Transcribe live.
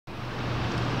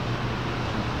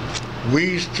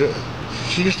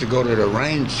she used to go to the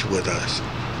range with us.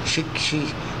 She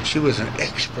was an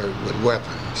expert with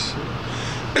weapons.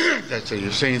 They say,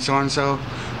 "You've seen so and so?"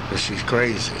 But she's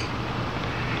crazy.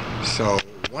 So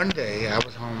one day I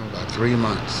was home about 3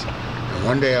 months, and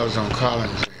one day I was on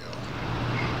Collinsville,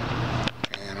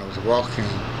 and I was walking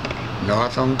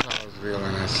north on Collinsville,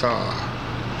 and I saw her,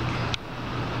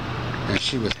 and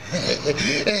she was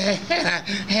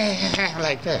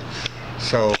like that.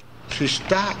 So she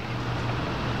stopped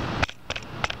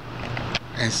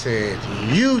and said,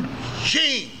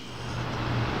 "Eugene!"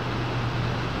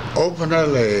 Opened her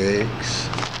legs,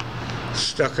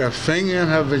 stuck her finger in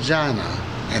her vagina,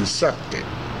 and sucked it.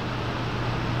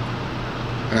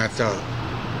 And I thought,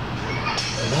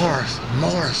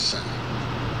 Morrison.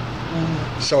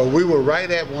 So we were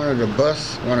right at one of the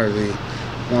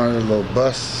little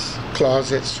bus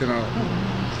closets, you know.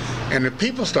 And the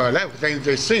people started laughing.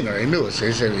 They seen her, they knew us.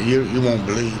 They said, you won't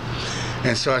believe.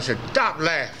 And so I said, "Stop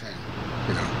laughing."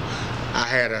 You know, I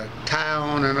had a tie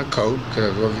on and a coat because I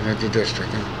was working at the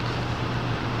district. And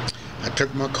I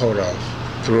took my coat off,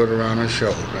 threw it around her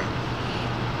shoulder,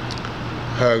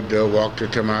 hugged her, walked her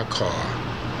to my car,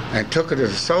 and took her to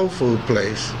the soul food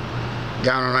place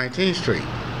down on 19th Street,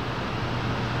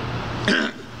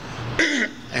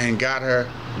 and got her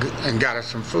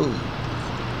some food.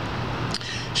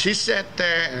 She sat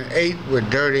there and ate with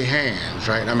dirty hands,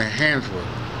 right? I mean, hands were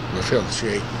filthy. She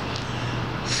ate.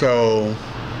 So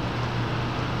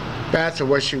that's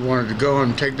where she wanted to go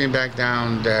and take me back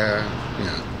down there. You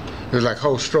know, it was like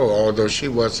Holstro, although she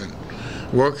wasn't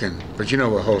working. But you know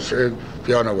what Holstro?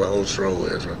 Y'all know what Holstro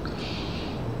is, right?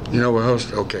 You know what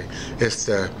Holstro? Okay, it's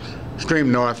the extreme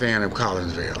north end of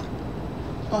Collinsville.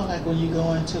 Oh, like when you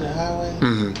go into the highway?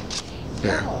 Mm-hmm.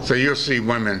 Yeah. Oh. So you'll see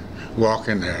women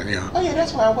walking there. You know. Oh yeah,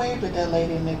 that's why I waved at that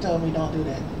lady and they told me don't do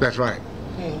that. That's right.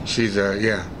 Yeah. She's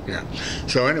yeah.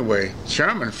 So anyway,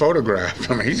 Sherman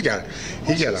photographed. I mean, he got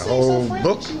a whole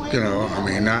book. You know. I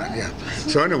mean, not yeah.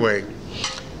 So anyway,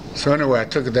 I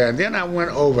took her there, and then I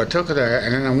took her there,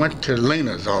 and then I went to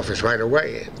Lena's office right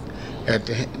away at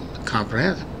the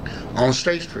Comprehensive on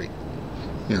State Street.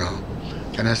 You know,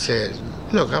 and I said,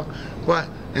 "Look, what?"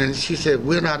 And she said,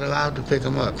 "We're not allowed to pick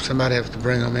them up. Somebody has to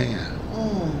bring them in."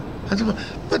 I said,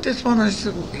 "But this woman,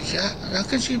 how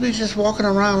can she be just walking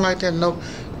around like that?" No,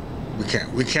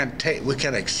 we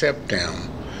can't accept them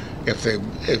if you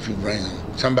bring them.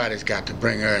 Somebody's got to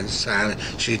bring her and sign it.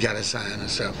 She's got to sign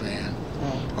herself in.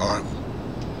 Or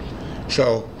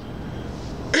so.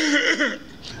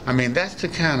 I mean, that's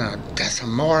a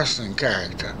Morrison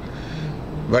character,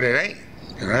 but it ain't.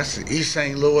 You know, that's the East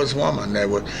St. Louis woman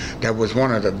that was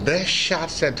one of the best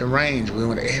shots at the range. We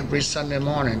went every Sunday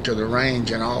morning to the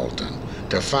range in Alton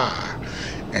to fire,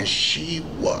 and she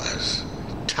was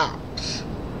tops.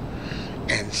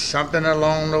 And something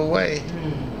along the way,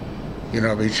 you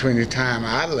know, between the time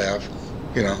I left,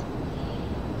 you know,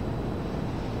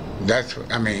 that's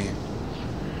what I mean.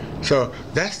 So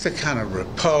that's the kind of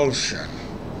repulsion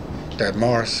that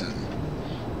Morrison,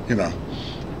 you know.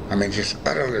 I mean, just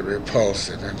utterly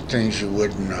repulsive and things you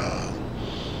wouldn't,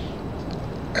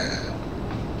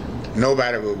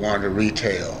 nobody would want to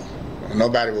retell.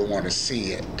 Nobody would want to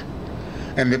see it.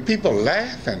 And the people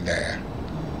laughing there,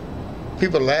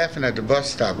 people laughing at the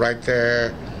bus stop right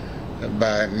there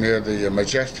near the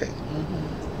Majestic.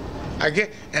 I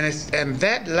get, and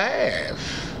that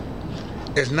laugh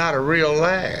is not a real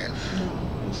laugh. No,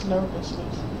 it's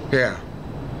nervousness. Yeah,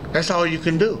 that's all you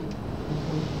can do.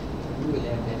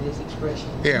 His expression.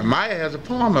 Yeah, Maya has a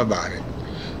poem about it.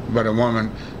 But a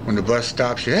woman, when the bus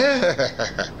stops,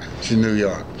 she's in New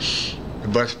York. The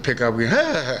bus pick up,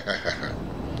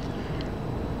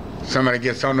 somebody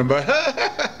gets on the bus,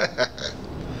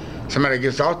 somebody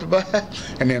gets off the bus,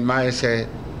 and then Maya said,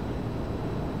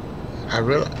 I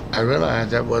realized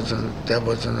that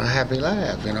wasn't a happy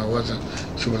laugh, you know,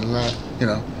 she wasn't laughing, you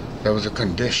know, that was a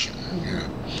condition, you know.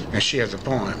 And she has a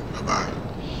poem about it.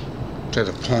 To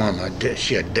the poem,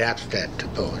 she adapts that to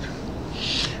poetry.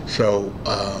 So,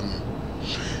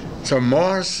 so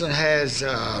Morrison has,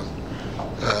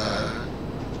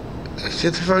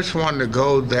 she's the first one to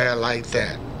go there like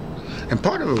that. And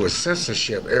part of it was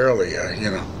censorship earlier,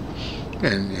 you know,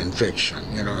 in fiction,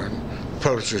 you know, and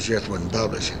publishers just wouldn't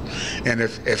publish it. And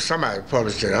if somebody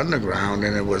published it underground,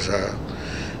 then it was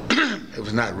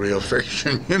not real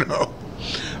fiction, you know.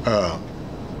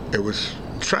 It was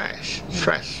trash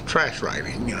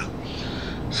writing, you know.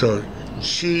 So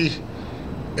she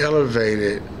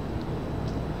elevated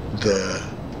the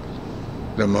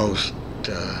most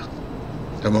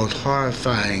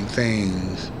horrifying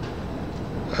things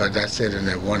that I said in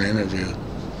that one interview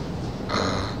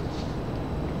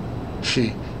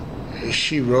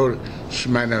she wrote it. She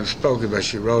might not have spoken, but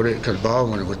she wrote it because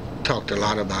Baldwin talked a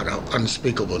lot about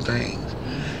unspeakable things.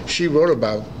 She wrote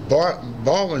about,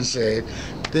 Baldwin said,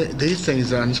 these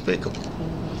things are unspeakable.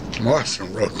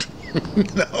 Morrison wrote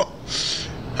them,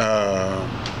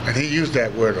 and he used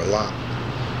that word a lot,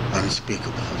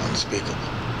 unspeakable.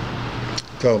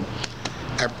 So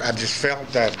I just felt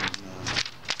that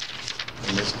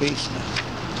in this piece now.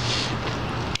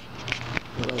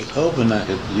 Well, I was hoping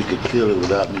you could kill it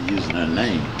without me using her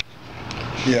name.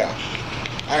 Yeah.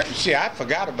 I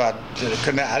forgot about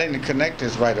I didn't connect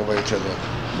this right away to the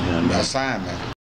assignment.